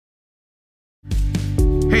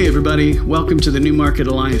Hey everybody, welcome to the Newmarket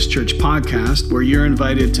Alliance Church podcast, where you're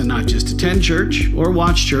invited to not just attend church or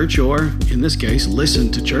watch church or, in this case,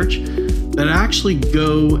 listen to church, but actually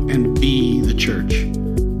go and be the church.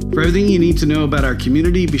 For everything you need to know about our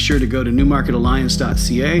community, be sure to go to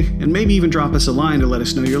newmarketalliance.ca and maybe even drop us a line to let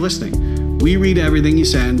us know you're listening. We read everything you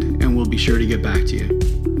send and we'll be sure to get back to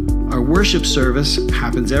you. Our worship service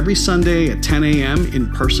happens every Sunday at 10 a.m.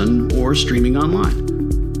 in person or streaming online.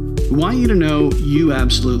 We want you to know you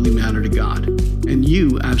absolutely matter to God, and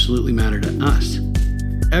you absolutely matter to us.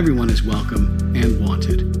 Everyone is welcome and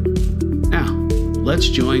wanted. Now, let's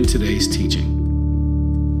join today's teaching.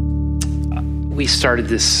 We started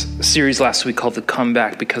this series last week called The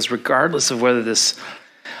Comeback because regardless of whether this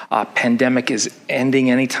pandemic is ending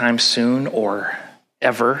anytime soon or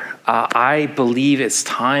ever, I believe it's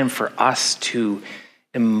time for us to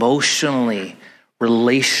emotionally,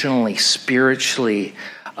 relationally, spiritually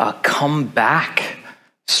come back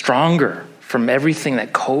stronger from everything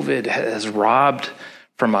that COVID has robbed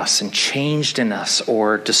from us and changed in us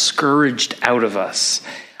or discouraged out of us.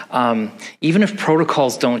 Even if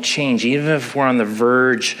protocols don't change, even if we're on the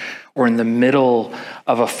verge or in the middle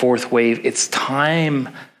of a fourth wave, it's time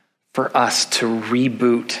for us to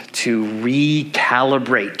reboot, to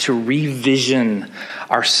recalibrate, to revision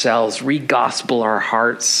ourselves, re-gospel our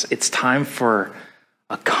hearts. It's time for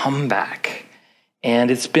a comeback.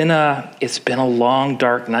 And it's been a long,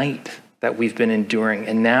 dark night that we've been enduring.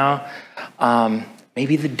 And now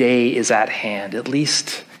maybe the day is at hand, at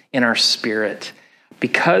least in our spirit,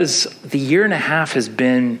 because the year and a half has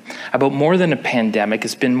been about more than a pandemic.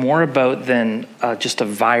 It's been more about than just a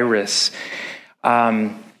virus.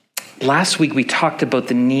 Last week, we talked about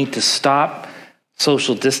the need to stop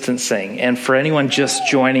social distancing. And for anyone just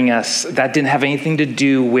joining us, that didn't have anything to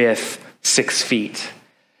do with 6 feet.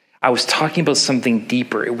 I was talking about something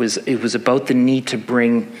deeper. It was about the need to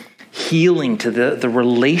bring healing to the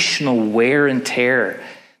relational wear and tear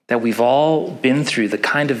that we've all been through, the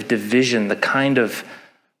kind of division, the kind of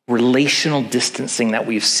relational distancing that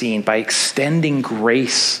we've seen by extending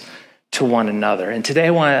grace to one another. And today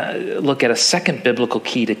I want to look at a second biblical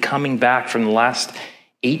key to coming back from the last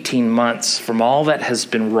 18 months, from all that has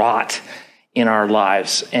been wrought in our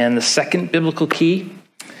lives. And the second biblical key,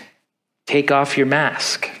 take off your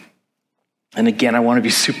mask. And again, I want to be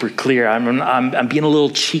super clear. I'm being a little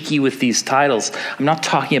cheeky with these titles. I'm not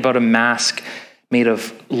talking about a mask made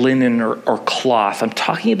of linen or cloth. I'm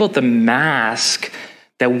talking about the mask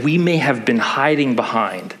that we may have been hiding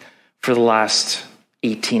behind for the last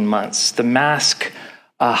 18 months. The mask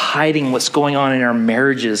hiding what's going on in our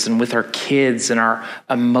marriages and with our kids and our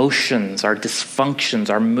emotions, our dysfunctions,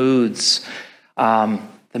 our moods. The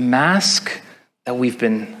mask that we've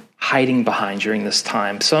been hiding behind during this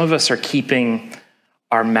time. Some of us are keeping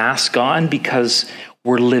our mask on because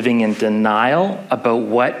we're living in denial about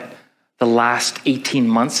what the last 18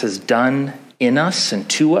 months has done in us and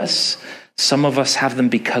to us. Some of us have them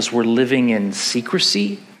because we're living in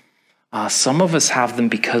secrecy. Some of us have them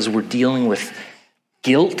because we're dealing with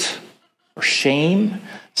guilt or shame.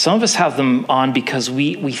 Some of us have them on because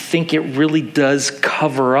we think it really does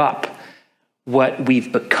cover up what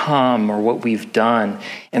we've become or what we've done.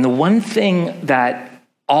 And the one thing that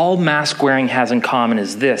all mask wearing has in common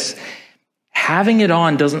is this: having it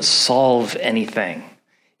on doesn't solve anything.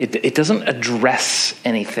 It doesn't address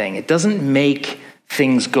anything. It doesn't make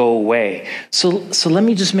things go away. So let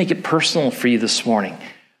me just make it personal for you this morning.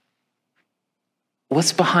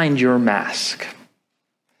 What's behind your mask?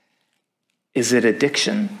 Is it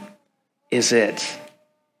addiction? Is it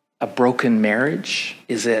a broken marriage?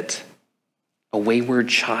 Is it a wayward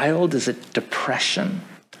child? Is it depression?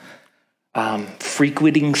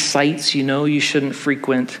 Frequenting sites you shouldn't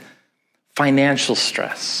frequent? Financial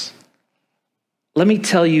stress? Let me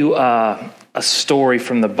tell you a story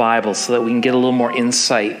from the Bible so that we can get a little more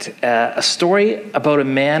insight. A story about a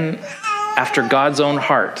man after God's own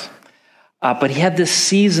heart. But he had this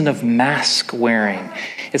season of mask wearing.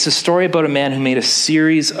 It's a story about a man who made a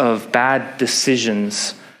series of bad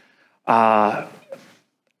decisions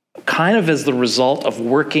kind of as the result of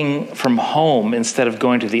working from home instead of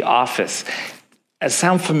going to the office. Does that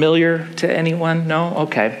sound familiar to anyone? No?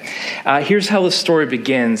 Okay. Here's how the story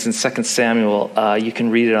begins in 2 Samuel. You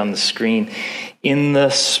can read it on the screen. In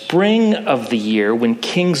the spring of the year, when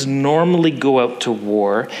kings normally go out to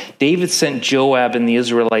war, David sent Joab and the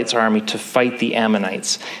Israelites' army to fight the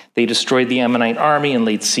Ammonites. They destroyed the Ammonite army and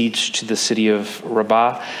laid siege to the city of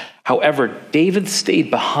Rabbah. However, David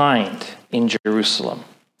stayed behind in Jerusalem.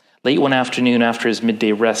 Late one afternoon, after his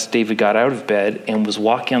midday rest, David got out of bed and was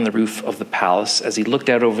walking on the roof of the palace. As he looked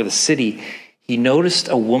out over the city, he he noticed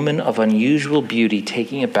a woman of unusual beauty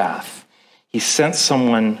taking a bath. He sent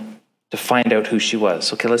someone to find out who she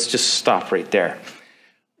was. Okay, let's just stop right there.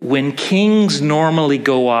 When kings normally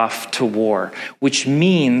go off to war, which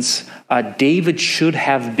means David should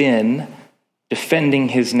have been defending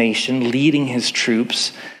his nation, leading his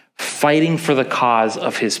troops, fighting for the cause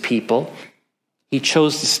of his people, he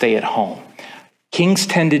chose to stay at home. Kings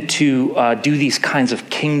tended to do these kinds of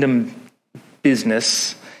kingdom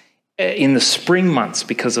business in the spring months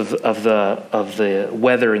because of the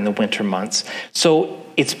weather in the winter months. So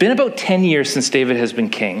it's been about 10 years since David has been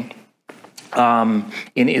king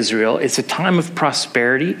in Israel. It's a time of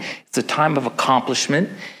prosperity. It's a time of accomplishment.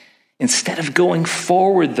 Instead of going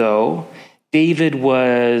forward, though, David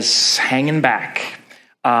was hanging back.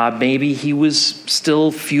 Maybe he was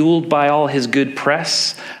still fueled by all his good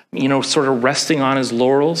press, sort of resting on his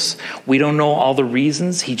laurels. We don't know all the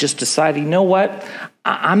reasons. He just decided, you know what?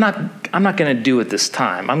 I'm not going to do it this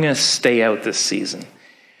time. I'm going to stay out this season,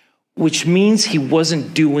 which means he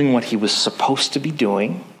wasn't doing what he was supposed to be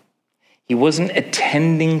doing. He wasn't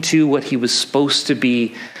attending to what he was supposed to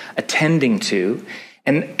be attending to.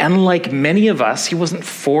 And unlike many of us, he wasn't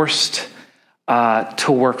forced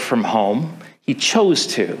to work from home. He chose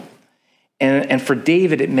to. And for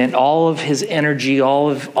David, it meant all of his energy, all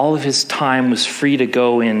of his time was free to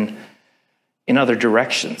go in other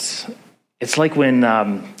directions. It's like when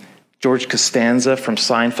George Costanza from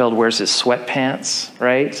Seinfeld wears his sweatpants,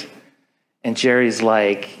 right? And Jerry's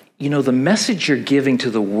like, the message you're giving to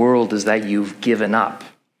the world is that you've given up.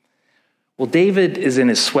 Well, David is in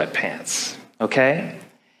his sweatpants, okay?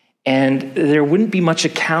 And there wouldn't be much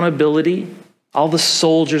accountability. All the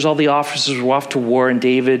soldiers, all the officers were off to war, and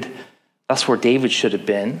that's where David should have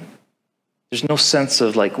been. There's no sense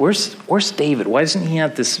of where's David? Why isn't he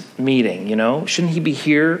at this meeting, Shouldn't he be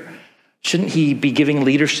here? Shouldn't he be giving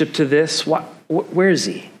leadership to this? Where is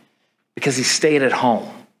he? Because he stayed at home.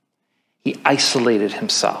 He isolated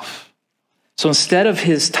himself. So instead of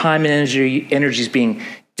his time and energies being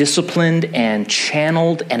disciplined and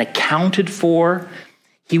channeled and accounted for,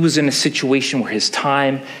 he was in a situation where his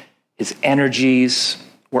time, his energies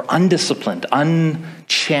were undisciplined,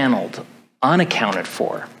 unchanneled, unaccounted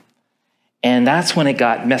for. And that's when it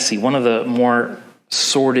got messy. One of the more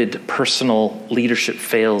sordid personal leadership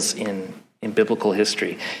fails in biblical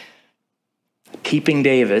history. Keeping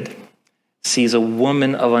David sees a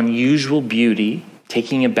woman of unusual beauty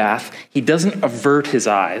taking a bath. He doesn't avert his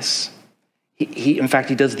eyes. In fact,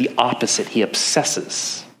 he does the opposite. He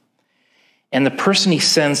obsesses. And the person he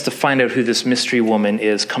sends to find out who this mystery woman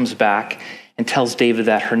is comes back and tells David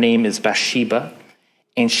that her name is Bathsheba,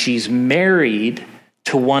 and she's married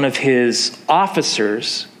to one of his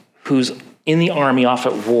officers who's in the army off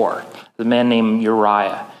at war, the man named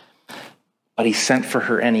Uriah. But he sent for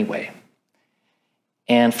her anyway.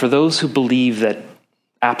 And for those who believe that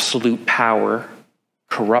absolute power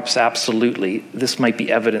corrupts absolutely, this might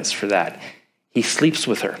be evidence for that. He sleeps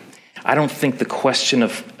with her. I don't think the question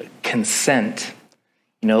of consent,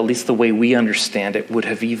 at least the way we understand it, would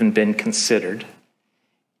have even been considered.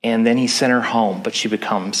 And then he sent her home, but she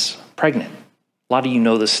becomes pregnant. A lot of you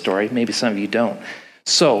know this story. Maybe some of you don't.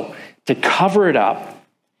 So to cover it up,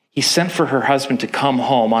 he sent for her husband to come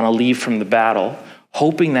home on a leave from the battle,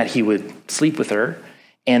 hoping that he would sleep with her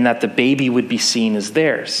and that the baby would be seen as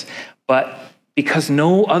theirs. But because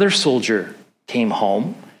no other soldier came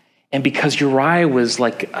home, and because Uriah was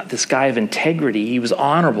like this guy of integrity, he was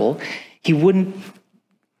honorable, he wouldn't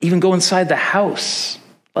even go inside the house,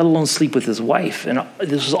 let alone sleep with his wife. And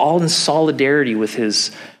this was all in solidarity with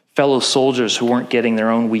his fellow soldiers who weren't getting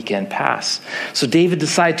their own weekend pass. So David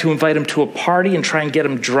decided to invite him to a party and try and get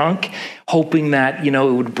him drunk, hoping that, it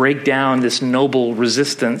would break down this noble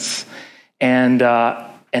resistance and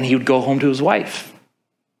he would go home to his wife.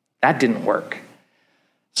 That didn't work.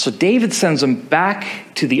 So David sends him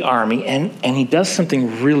back to the army, and he does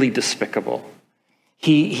something really despicable.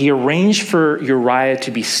 He arranged for Uriah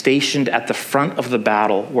to be stationed at the front of the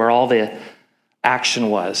battle where all the action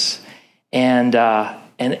was. And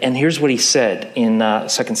here's what he said in 2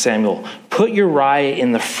 Samuel. Put Uriah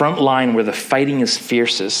in the front line where the fighting is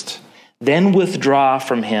fiercest, then withdraw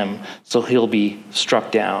from him so he'll be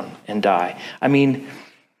struck down and die. I mean,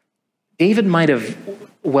 David might have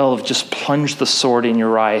just plunged the sword in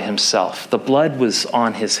Uriah himself. The blood was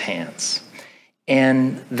on his hands.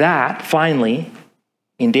 And that, finally,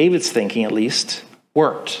 in David's thinking at least,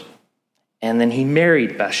 worked. And then he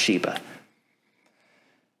married Bathsheba.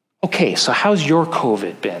 Okay, so how's your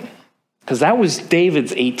COVID been? Because that was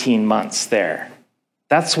David's 18 months there.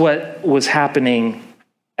 That's what was happening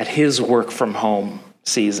at his work from home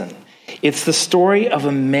season. It's the story of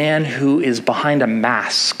a man who is behind a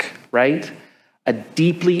mask, right? A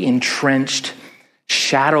deeply entrenched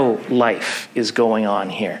shadow life is going on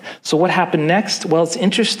here. So what happened next? Well, it's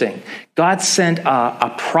interesting. God sent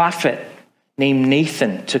a prophet named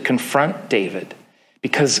Nathan to confront David,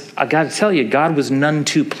 because I got to tell you, God was none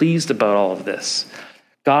too pleased about all of this.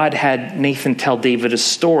 God had Nathan tell David a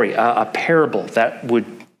story, a parable that would,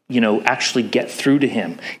 actually get through to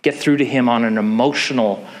him on an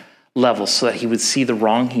emotional level so that he would see the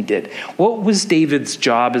wrong he did. What was David's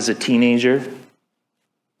job as a teenager?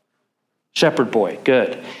 Shepherd boy,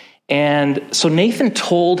 good. And so Nathan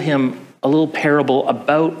told him a little parable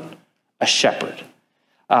about a shepherd,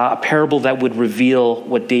 a parable that would reveal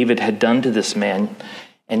what David had done to this man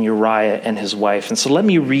and Uriah and his wife. And so let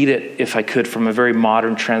me read it, if I could, from a very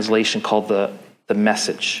modern translation called the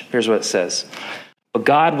Message. Here's what it says. But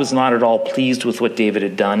God was not at all pleased with what David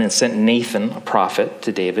had done and sent Nathan, a prophet,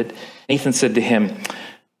 to David. Nathan said to him,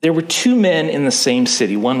 there were two men in the same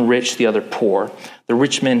city, one rich, the other poor. The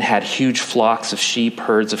rich man had huge flocks of sheep,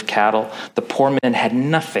 herds of cattle. The poor man had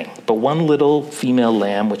nothing but one little female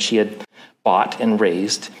lamb, which he had bought and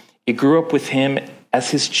raised. It grew up with him as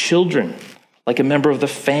his children, like a member of the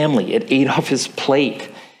family. It ate off his plate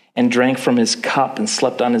and drank from his cup and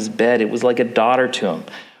slept on his bed. It was like a daughter to him.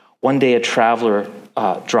 One day a traveler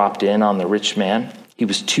dropped in on the rich man. He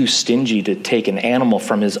was too stingy to take an animal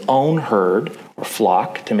from his own herd or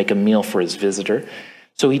flock to make a meal for his visitor.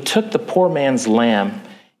 So he took the poor man's lamb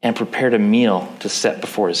and prepared a meal to set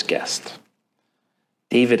before his guest.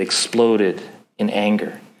 David exploded in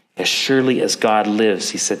anger. As surely as God lives,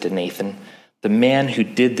 he said to Nathan, the man who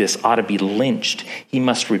did this ought to be lynched. He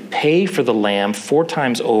must repay for the lamb 4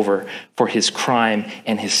 times over for his crime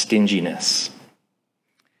and his stinginess.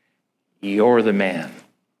 You're the man,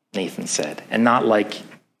 Nathan said. And not like,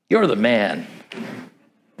 you're the man.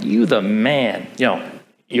 You the man.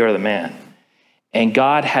 You're the man. And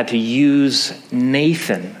God had to use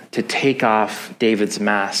Nathan to take off David's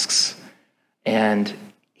masks. And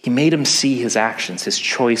he made him see his actions, his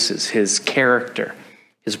choices, his character,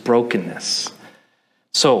 his brokenness.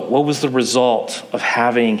 So what was the result of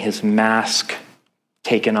having his mask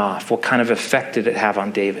taken off? What kind of effect did it have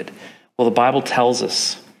on David? Well, the Bible tells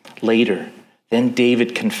us later, then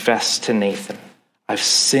David confessed to Nathan, I've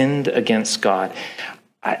sinned against God.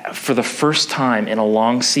 For the first time in a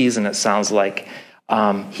long season, it sounds like,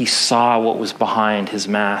 he saw what was behind his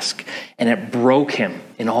mask, and it broke him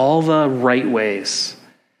in all the right ways.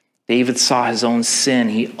 David saw his own sin.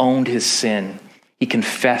 He owned his sin. He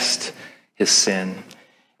confessed his sin.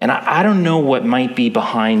 And I don't know what might be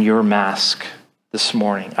behind your mask this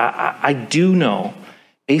morning. I do know,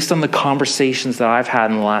 based on the conversations that I've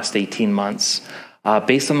had in the last 18 months,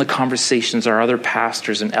 based on the conversations our other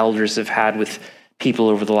pastors and elders have had with people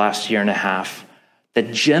over the last year and a half,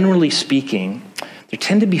 that generally speaking, there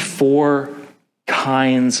tend to be 4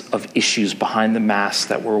 kinds of issues behind the mask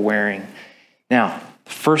that we're wearing. Now,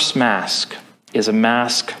 the first mask is a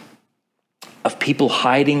mask of people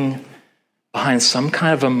hiding behind some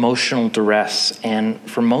kind of emotional duress, and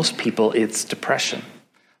for most people, it's depression.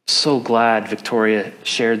 So glad Victoria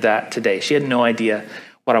shared that today. She had no idea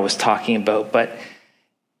what I was talking about, but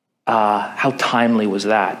how timely was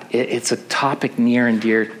that? It's a topic near and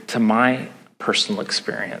dear to my personal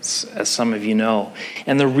experience, as some of you know.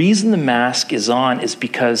 And the reason the mask is on is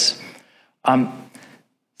because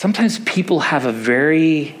sometimes people have a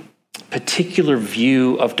very particular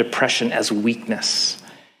view of depression as weakness,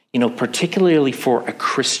 particularly for a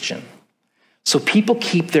Christian. So people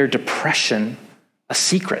keep their depression a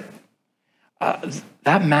secret.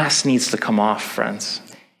 That mask needs to come off, friends.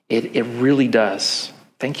 It really does.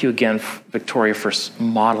 Thank you again, Victoria, for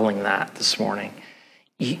modeling that this morning.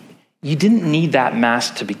 You didn't need that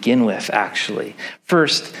mask to begin with, actually.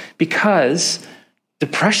 First, because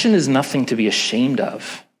depression is nothing to be ashamed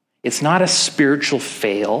of. It's not a spiritual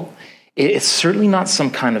fail. It's certainly not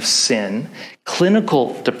some kind of sin.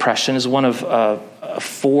 Clinical depression is one of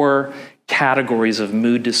 4 categories of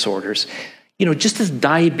mood disorders. Just as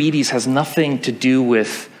diabetes has nothing to do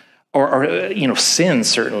with, or sin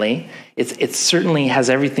certainly, it certainly has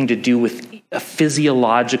everything to do with a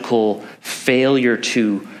physiological failure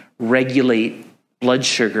to regulate blood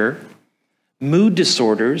sugar. Mood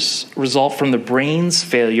disorders result from the brain's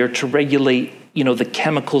failure to regulate, the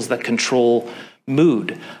chemicals that control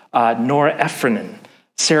mood. Norepinephrine,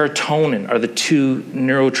 serotonin are the 2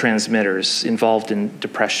 neurotransmitters involved in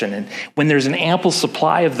depression. And when there's an ample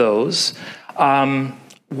supply of those,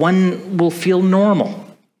 one will feel normal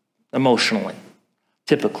emotionally,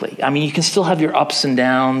 typically. You can still have your ups and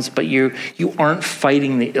downs, but you aren't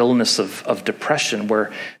fighting the illness of depression,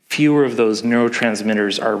 where fewer of those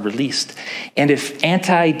neurotransmitters are released. And if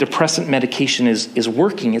antidepressant medication is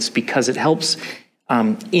working, it's because it helps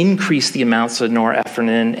increase the amounts of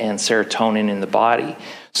norepinephrine and serotonin in the body.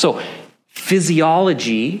 So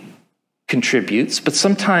physiology contributes, but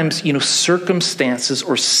sometimes, circumstances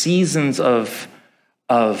or seasons of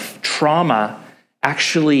trauma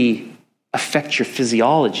actually affect your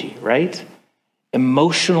physiology, right?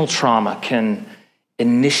 Emotional trauma can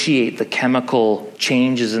initiate the chemical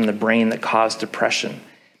changes in the brain that cause depression,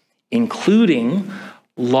 including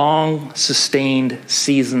long sustained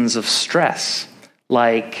seasons of stress,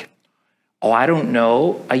 like, I don't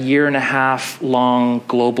know, a 1.5 year long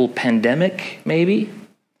global pandemic, maybe.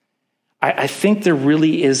 I think there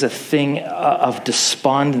really is a thing of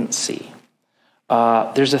despondency.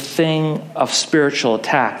 There's a thing of spiritual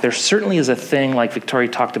attack. There certainly is a thing, like Victoria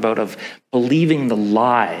talked about, of believing the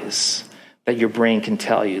lies that your brain can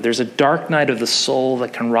tell you. There's a dark night of the soul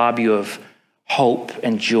that can rob you of hope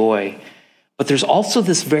and joy. But there's also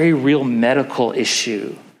this very real medical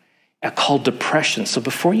issue called depression. So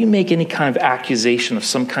before you make any kind of accusation of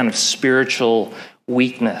some kind of spiritual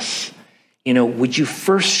weakness, would you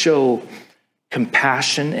first show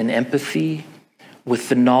compassion and empathy with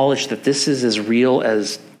the knowledge that this is as real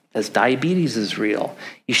as diabetes is real?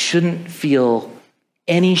 You shouldn't feel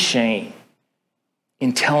any shame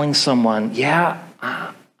in telling someone,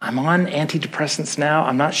 I'm on antidepressants now.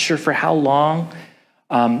 I'm not sure for how long.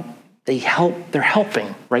 They're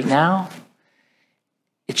helping right now.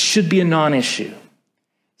 It should be a non-issue.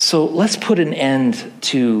 So let's put an end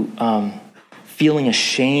to feeling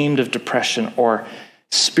ashamed of depression or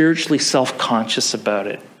spiritually self-conscious about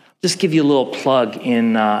it. Just give you a little plug.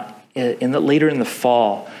 Later in the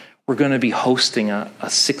fall, we're going to be hosting a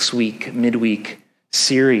 6-week midweek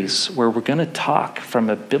series where we're going to talk from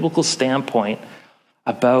a biblical standpoint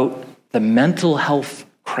about the mental health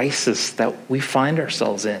crisis that we find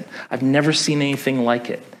ourselves in. I've never seen anything like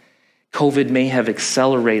it. COVID may have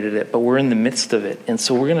accelerated it, but we're in the midst of it. And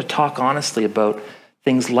so we're going to talk honestly about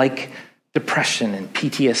things like depression and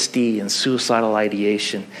PTSD and suicidal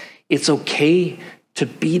ideation. It's okay to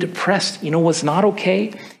be depressed. What's not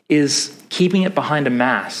okay is keeping it behind a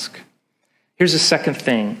mask. Here's a second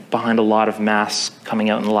thing behind a lot of masks coming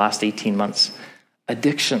out in the last 18 months.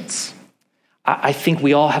 Addictions. I think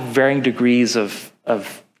we all have varying degrees of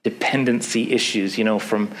dependency issues,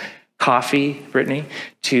 from coffee, Brittany,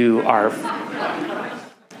 to our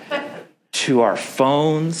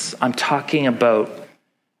phones. I'm talking though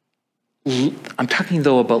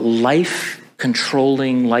about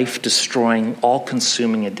life-controlling, life-destroying,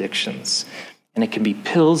 all-consuming addictions. And it can be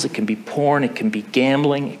pills, it can be porn, it can be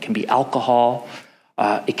gambling, it can be alcohol,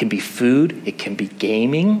 it can be food, it can be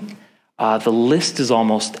gaming. The list is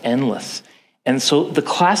almost endless. And so the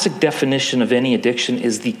classic definition of any addiction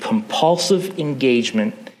is the compulsive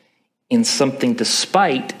engagement in something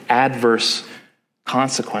despite adverse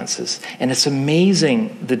consequences. And it's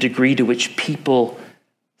amazing the degree to which people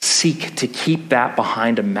seek to keep that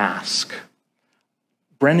behind a mask.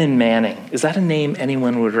 Brennan Manning, is that a name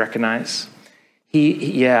anyone would recognize?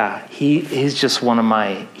 He's just one of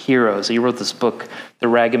my heroes. He wrote this book, The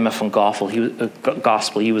Ragamuffin Gospel.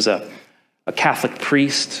 He was a Catholic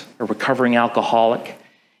priest, a recovering alcoholic,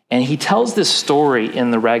 and he tells this story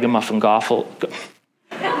in The Ragamuffin Gospel.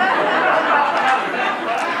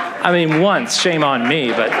 I mean, once, shame on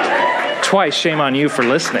me, but twice, shame on you for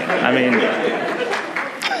listening. I mean,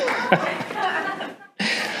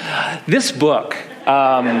 this book,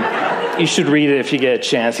 you should read it if you get a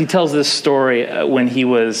chance. He tells this story when he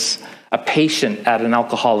was a patient at an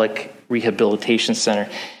alcoholic rehabilitation center.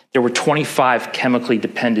 There were 25 chemically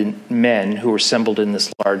dependent men who were assembled in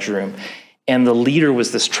this large room. And the leader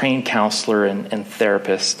was this trained counselor and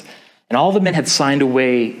therapist. And all the men had signed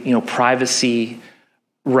away, privacy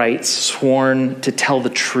rights, sworn to tell the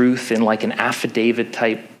truth in like an affidavit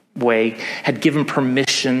type way, had given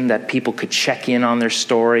permission that people could check in on their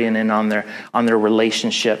story and in on their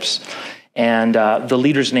relationships. And the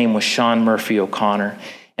leader's name was Sean Murphy O'Connor.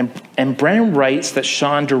 And Brennan writes that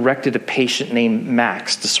Sean directed a patient named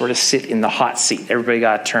Max to sort of sit in the hot seat. Everybody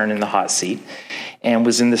got a turn in the hot seat and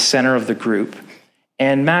was in the center of the group.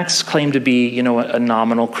 And Max claimed to be, a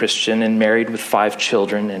nominal Christian and married with 5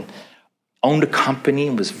 children and owned a company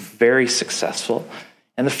and was very successful.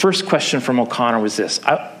 And the first question from O'Connor was this: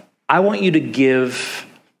 I want you to give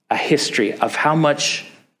a history of how much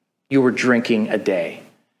you were drinking a day.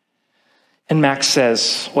 And Max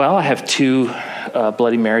says, well, I have 2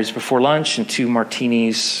 Bloody Marys before lunch and 2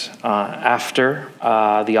 martinis after.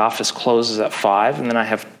 The office closes at 5, and then I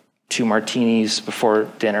have 2 martinis before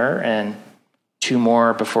dinner and 2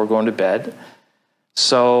 more before going to bed.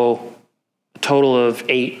 So a total of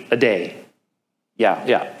 8 a day.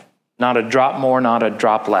 Yeah. Not a drop more, not a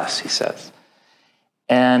drop less, he says.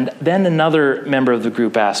 And then another member of the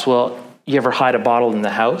group asks, well, you ever hide a bottle in the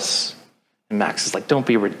house? And Max is like, don't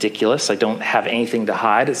be ridiculous. I don't have anything to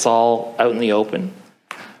hide. It's all out in the open.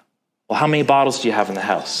 Well, how many bottles do you have in the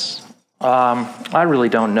house? I really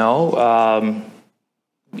don't know.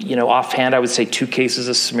 Offhand, I would say 2 cases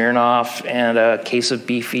of Smirnoff and a case of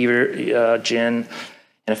Beefeater gin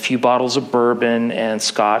and a few bottles of bourbon and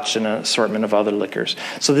scotch and an assortment of other liquors.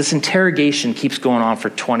 So this interrogation keeps going on for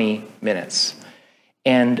 20 minutes.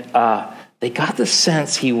 And they got the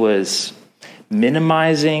sense he was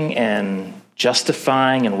minimizing and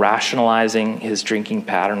justifying and rationalizing his drinking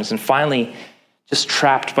patterns. And finally, just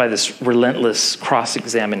trapped by this relentless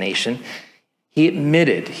cross-examination, he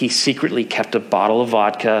admitted he secretly kept a bottle of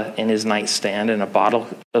vodka in his nightstand and a bottle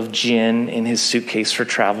of gin in his suitcase for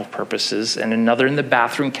travel purposes and another in the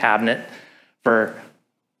bathroom cabinet for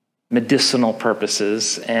medicinal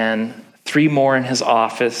purposes and 3 more in his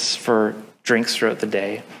office for drinks throughout the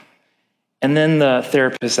day. And then the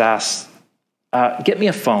therapist asked, get me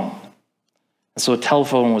a phone. And so a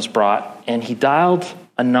telephone was brought, and he dialed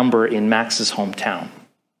a number in Max's hometown.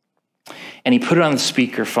 And he put it on the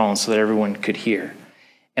speakerphone so that everyone could hear.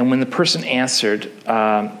 And when the person answered,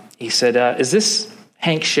 he said, is this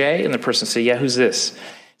Hank Shea? And the person said, yeah, who's this? He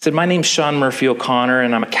said, my name's Sean Murphy O'Connor,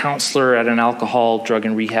 and I'm a counselor at an alcohol, drug,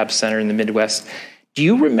 and rehab center in the Midwest. Do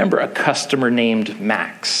you remember a customer named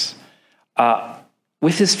Max?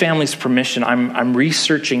 With his family's permission, I'm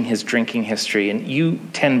researching his drinking history, and you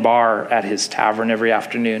tend bar at his tavern every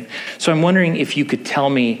afternoon. So I'm wondering if you could tell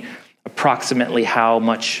me approximately how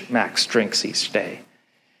much Max drinks each day.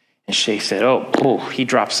 And Shea said, he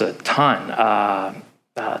drops a ton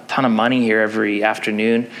of money here every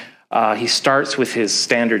afternoon. He starts with his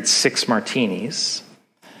standard 6 martinis.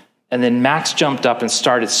 And then Max jumped up and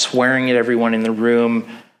started swearing at everyone in the room.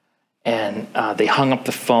 And they hung up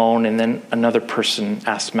the phone, and then another person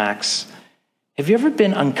asked Max, have you ever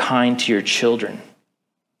been unkind to your children?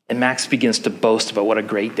 And Max begins to boast about what a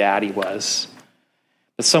great dad he was.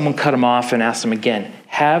 But someone cut him off and asked him again,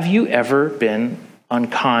 have you ever been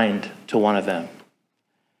unkind to one of them?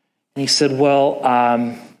 And he said, well,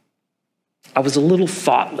 I was a little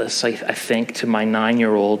thoughtless, I think, to my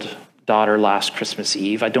 9-year-old daughter last Christmas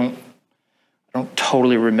Eve. I don't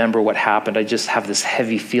totally remember what happened. I just have this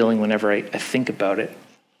heavy feeling whenever I think about it.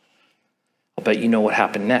 I'll bet you know what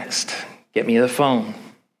happened next. Get me the phone.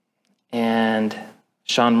 And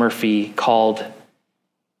Sean Murphy called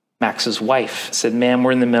Max's wife, said, ma'am,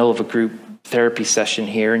 we're in the middle of a group therapy session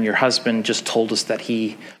here, and your husband just told us that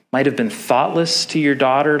he might have been thoughtless to your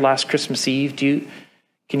daughter last Christmas Eve.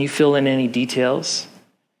 Can you fill in any details?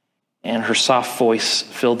 And her soft voice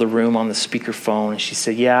filled the room on the speakerphone, and she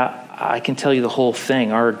said, yeah, I can tell you the whole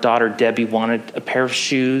thing. Our daughter, Debbie, wanted a pair of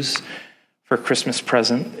shoes for a Christmas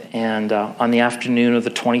present. And on the afternoon of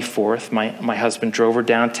the 24th, my husband drove her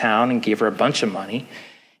downtown and gave her a bunch of money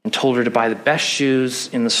and told her to buy the best shoes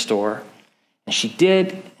in the store. And she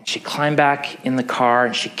did. And she climbed back in the car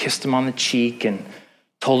and she kissed him on the cheek and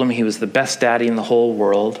told him he was the best daddy in the whole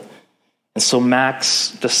world. And so Max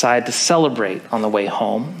decided to celebrate on the way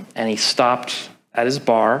home. And he stopped at his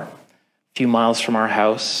bar a few miles from our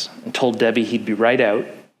house and told Debbie he'd be right out.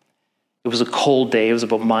 It was a cold day. It was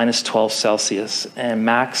about minus 12 Celsius. And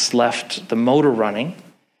Max left the motor running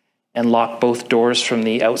and locked both doors from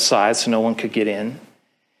the outside so no one could get in.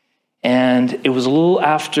 And it was a little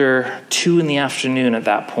after 2 p.m. at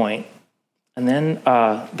that point. And then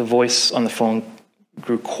the voice on the phone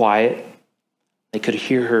grew quiet. They could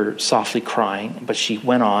hear her softly crying, but she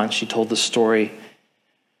went on. She told the story.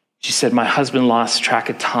 She said, my husband lost track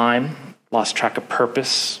of time, lost track of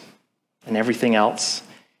purpose, and everything else.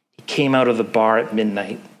 He came out of the bar at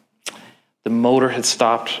midnight. The motor had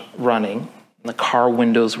stopped running, and the car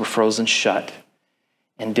windows were frozen shut.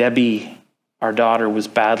 And Debbie, our daughter, was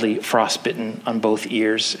badly frostbitten on both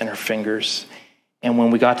ears and her fingers. And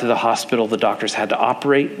when we got to the hospital, the doctors had to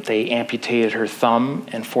operate. They amputated her thumb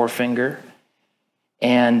and forefinger,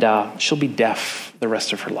 and she'll be deaf the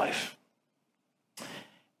rest of her life.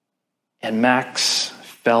 And Max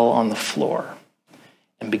fell on the floor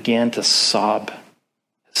and began to sob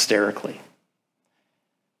hysterically.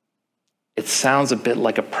 It sounds a bit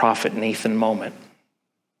like a Prophet Nathan moment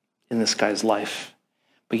in this guy's life.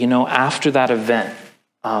 But after that event,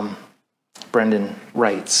 Brendan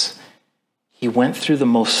writes, he went through the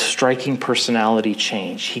most striking personality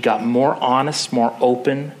change. He got more honest, more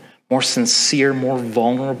open, more sincere, more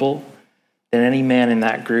vulnerable than any man in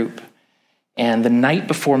that group. And the night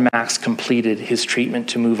before Max completed his treatment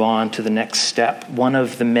to move on to the next step, one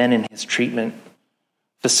of the men in his treatment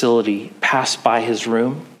facility passed by his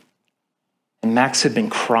room, and Max had been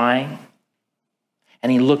crying.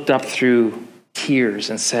 And he looked up through tears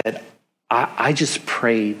and said, I just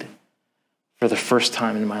prayed for the first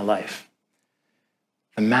time in my life.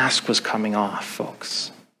 The mask was coming off,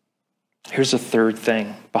 folks. Here's a third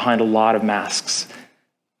thing behind a lot of masks: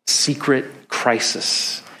 secret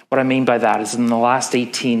crisis. What I mean by that is in the last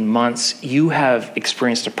 18 months, you have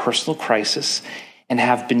experienced a personal crisis and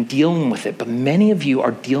have been dealing with it, but many of you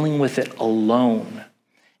are dealing with it alone.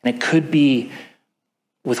 And it could be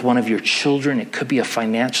with one of your children, it could be a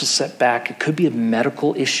financial setback, it could be a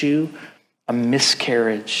medical issue, a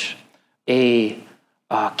miscarriage, a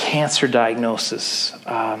cancer diagnosis,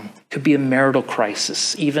 could be a marital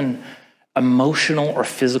crisis, even emotional or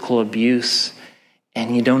physical abuse,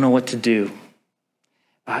 and you don't know what to do.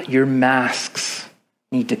 Your masks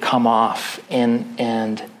need to come off,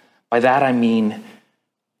 and by that I mean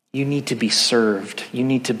you need to be served, you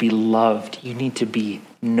need to be loved, you need to be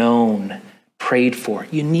known, prayed for.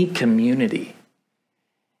 You need community.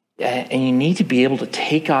 And you need to be able to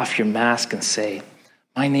take off your mask and say,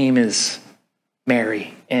 my name is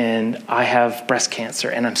Mary, and I have breast cancer,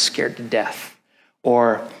 and I'm scared to death.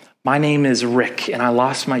 Or my name is Rick, and I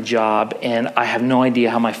lost my job, and I have no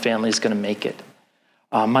idea how my family is going to make it.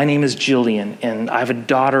 My name is Jillian, and I have a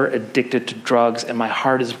daughter addicted to drugs, and my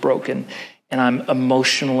heart is broken, and I'm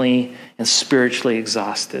emotionally and spiritually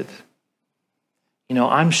exhausted. You know,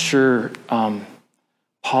 I'm sure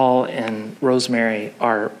Paul and Rosemary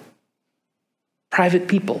are private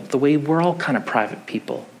people, the way we're all kind of private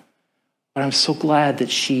people. But I'm so glad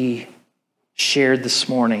that she shared this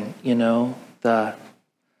morning, you know,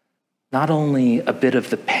 not only a bit of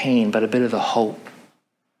the pain, but a bit of the hope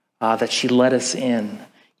that she let us in.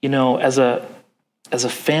 You know, as a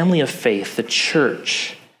family of faith, the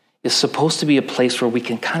church is supposed to be a place where we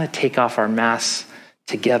can kind of take off our masks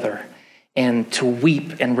together and to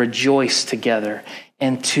weep and rejoice together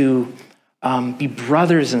and to be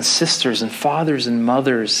brothers and sisters and fathers and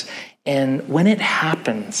mothers. And when it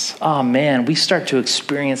happens, oh man, we start to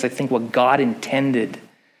experience, I think, what God intended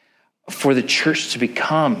for the church to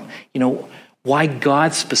become. You know, why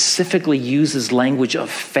God specifically uses language of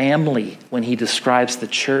family when he describes the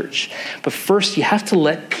church. But first, you have to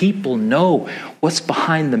let people know what's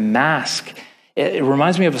behind the mask. It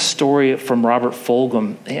reminds me of a story from Robert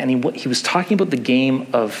Fulghum, and he was talking about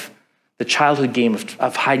the childhood game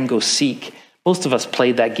of hide and go seek. Most of us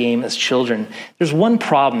played that game as children. There's one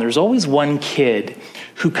problem. There's always one kid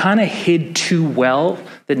who kind of hid too well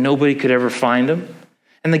that nobody could ever find him.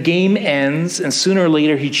 And the game ends, and sooner or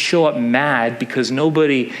later he'd show up mad because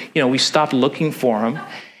we stopped looking for him.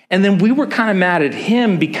 And then we were kind of mad at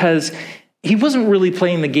him because he wasn't really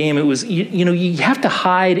playing the game. It was, you have to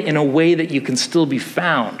hide in a way that you can still be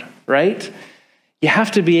found, right? You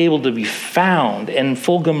have to be able to be found. And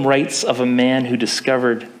Fulghum writes of a man who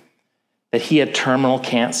discovered that he had terminal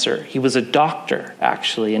cancer. He was a doctor,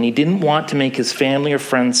 actually, and he didn't want to make his family or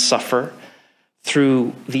friends suffer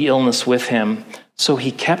through the illness with him. So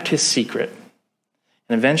he kept his secret,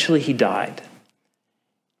 and eventually he died.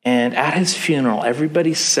 And at his funeral,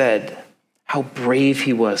 everybody said how brave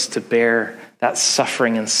he was to bear that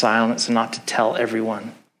suffering in silence and not to tell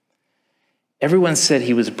everyone. Everyone said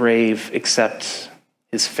he was brave except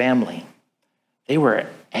his family. They were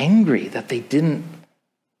angry that they didn't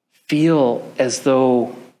feel as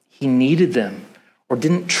though he needed them or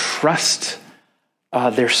didn't trust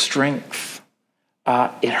their strength.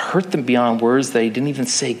 It hurt them beyond words that he didn't even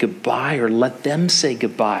say goodbye or let them say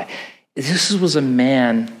goodbye. This was a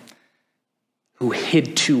man who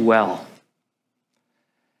hid too well.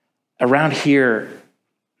 Around here,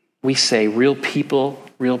 we say real people,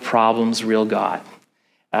 real problems, real God.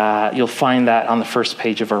 You'll find that on the first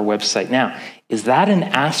page of our website. Now, is that an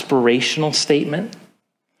aspirational statement?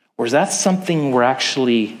 Or is that something we're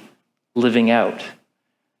actually living out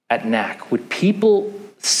at NAC? Would people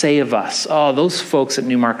say of us, oh, those folks at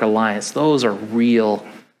Newmarket Alliance, those are real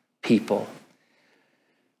people?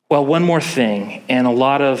 Well, one more thing, and a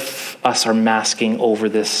lot of us are masking over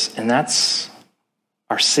this, and that's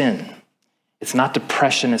our sin. It's not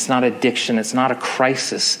depression, it's not addiction, it's not a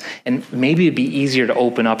crisis, and maybe it'd be easier to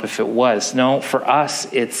open up if it was. No, for us,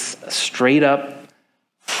 it's straight up,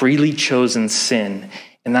 freely chosen sin.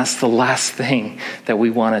 And that's the last thing that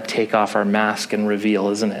we want to take off our mask and reveal,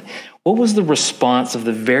 isn't it? What was the response of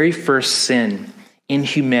the very first sin in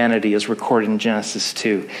humanity as recorded in Genesis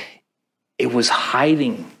 2? It was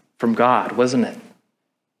hiding from God, wasn't it?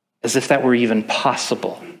 As if that were even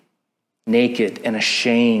possible. Naked and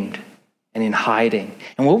ashamed and in hiding.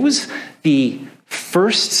 And what was the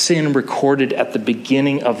first sin recorded at the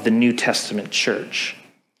beginning of the New Testament church?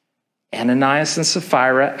 Ananias and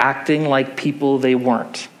Sapphira acting like people they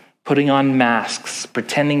weren't, putting on masks,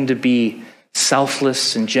 pretending to be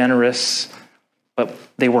selfless and generous, but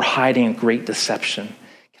they were hiding a great deception.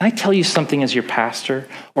 Can I tell you something as your pastor?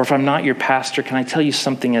 Or if I'm not your pastor, can I tell you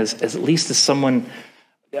something as at least as someone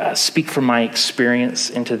speak from my experience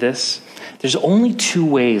into this? There's only two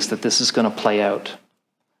ways that this is going to play out.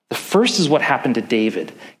 The first is what happened to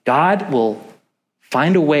David. God will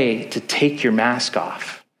find a way to take your mask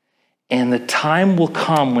off. And the time will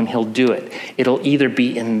come when he'll do it. It'll either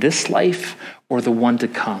be in this life or the one to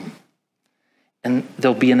come. And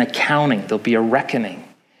there'll be an accounting, there'll be a reckoning.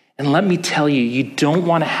 And let me tell you, you don't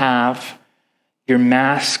want to have your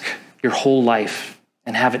mask your whole life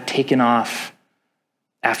and have it taken off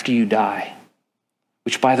after you die.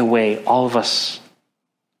 Which, by the way, all of us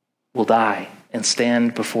will die and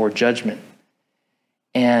stand before judgment.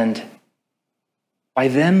 And by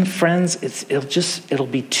then, friends, it'll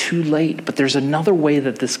be too late. But there's another way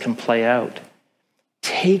that this can play out.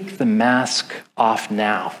 Take the mask off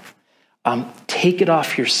now. Take it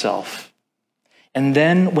off yourself. And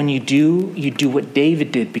then when you do what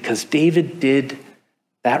David did, because David did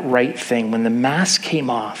that right thing. When the mask came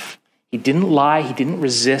off, he didn't lie, he didn't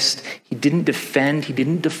resist, he didn't defend, he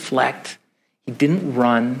didn't deflect, he didn't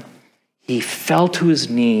run. He fell to his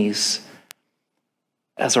knees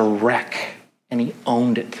as a wreck. And he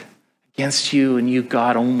owned it. Against you and you,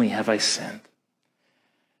 God, only have I sinned.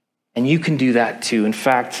 And you can do that too. In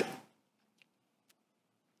fact,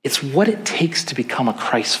 it's what it takes to become a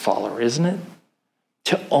Christ follower, isn't it?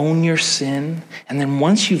 To own your sin. And then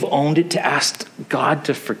once you've owned it, to ask God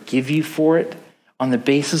to forgive you for it on the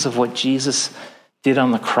basis of what Jesus did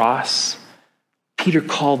on the cross. Peter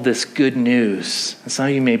called this good news. And some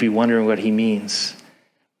of you may be wondering what he means.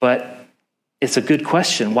 But it's a good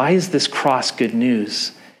question. Why is this cross good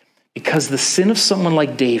news? Because the sin of someone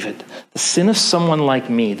like David, the sin of someone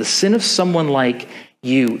like me, the sin of someone like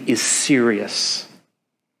you is serious.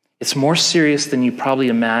 It's more serious than you probably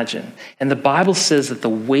imagine. And the Bible says that the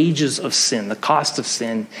wages of sin, the cost of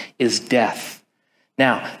sin, is death.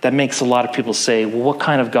 Now, that makes a lot of people say, well, what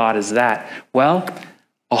kind of God is that? Well,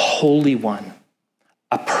 a holy one,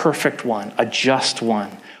 a perfect one, a just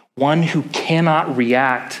one who cannot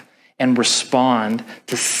react and respond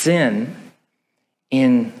to sin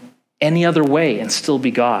in any other way and still be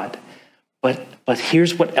God. But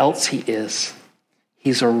here's what else he is.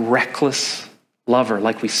 He's a reckless lover,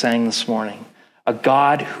 like we sang this morning. A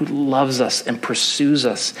God who loves us and pursues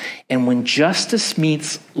us. And when justice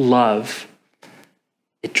meets love,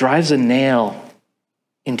 it drives a nail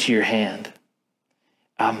into your hand.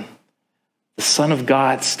 The Son of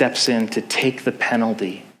God steps in to take the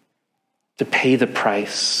penalty, to pay the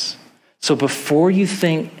price. So before you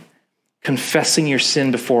think confessing your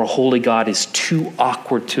sin before a holy God is too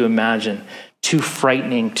awkward to imagine, too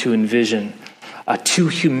frightening to envision, too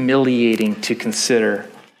humiliating to consider,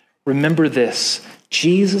 remember this: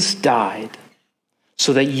 Jesus died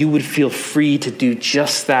so that you would feel free to do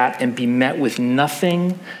just that and be met with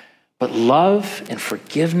nothing but love and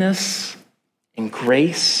forgiveness and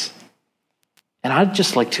grace. And I'd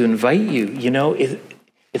just like to invite you,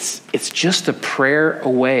 it's just a prayer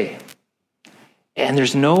away. And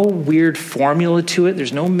there's no weird formula to it.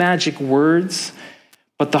 There's no magic words.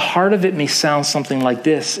 But the heart of it may sound something like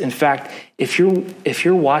this. In fact, if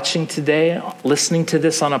you're watching today, listening to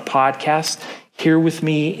this on a podcast, here with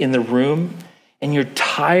me in the room, and you're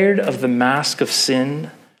tired of the mask of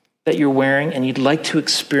sin that you're wearing, and you'd like to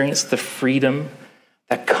experience the freedom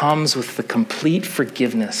that comes with the complete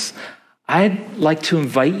forgiveness, I'd like to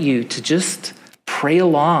invite you to just pray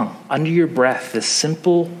along under your breath, this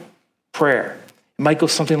simple prayer. It might go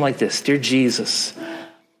something like this: Dear Jesus,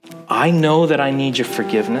 I know that I need your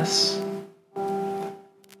forgiveness.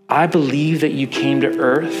 I believe that you came to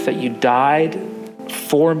earth, that you died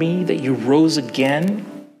for me, that you rose again,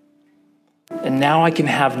 and now I can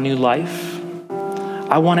have new life.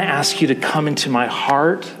 I want to ask you to come into my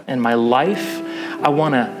heart and my life. I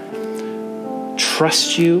want to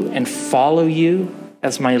trust you and follow you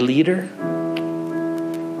as my leader.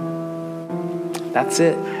 That's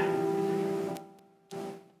it.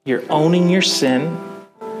 You're owning your sin.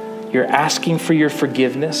 You're asking for your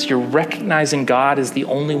forgiveness. You're recognizing God is the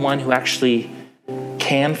only one who actually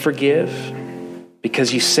can forgive,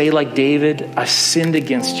 because you say, like David, I've sinned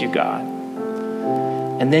against you, God.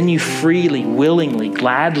 And then you freely, willingly,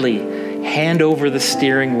 gladly hand over the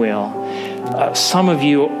steering wheel Some of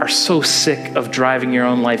you are so sick of driving your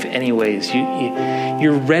own life anyways.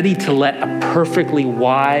 You're ready to let a perfectly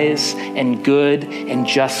wise and good and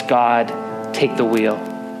just God take the wheel.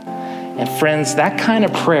 And friends, that kind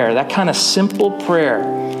of prayer, that kind of simple prayer,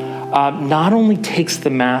 not only takes the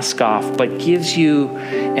mask off, but gives you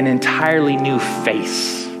an entirely new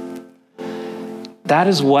face. That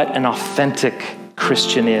is what an authentic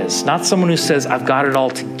Christian is. Not someone who says, I've got it all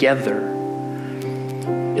together.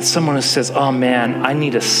 It's someone who says, oh man, I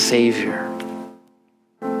need a savior.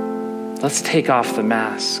 Let's take off the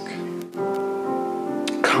mask.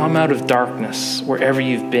 Come out of darkness wherever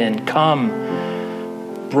you've been. Come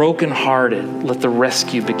brokenhearted. Let the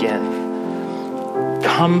rescue begin.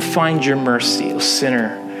 Come find your mercy, O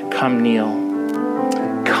sinner. Come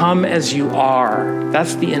kneel. Come as you are.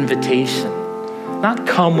 That's the invitation. Not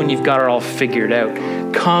come when you've got it all figured out.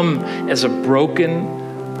 Come as a broken,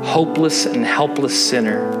 hopeless and helpless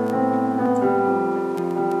sinner.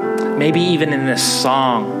 Maybe even in this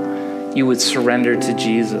song, you would surrender to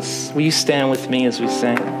Jesus. Will you stand with me as we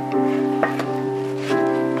sing?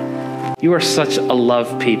 You are such a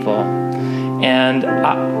love people. And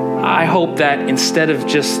I hope that instead of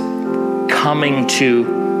just coming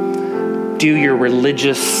to do your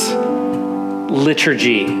religious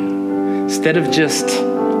liturgy, instead of just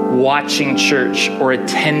watching church or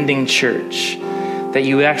attending church, that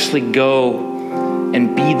you actually go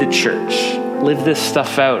and be the church. Live this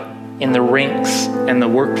stuff out in the rinks and the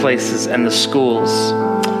workplaces and the schools.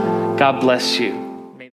 God bless you.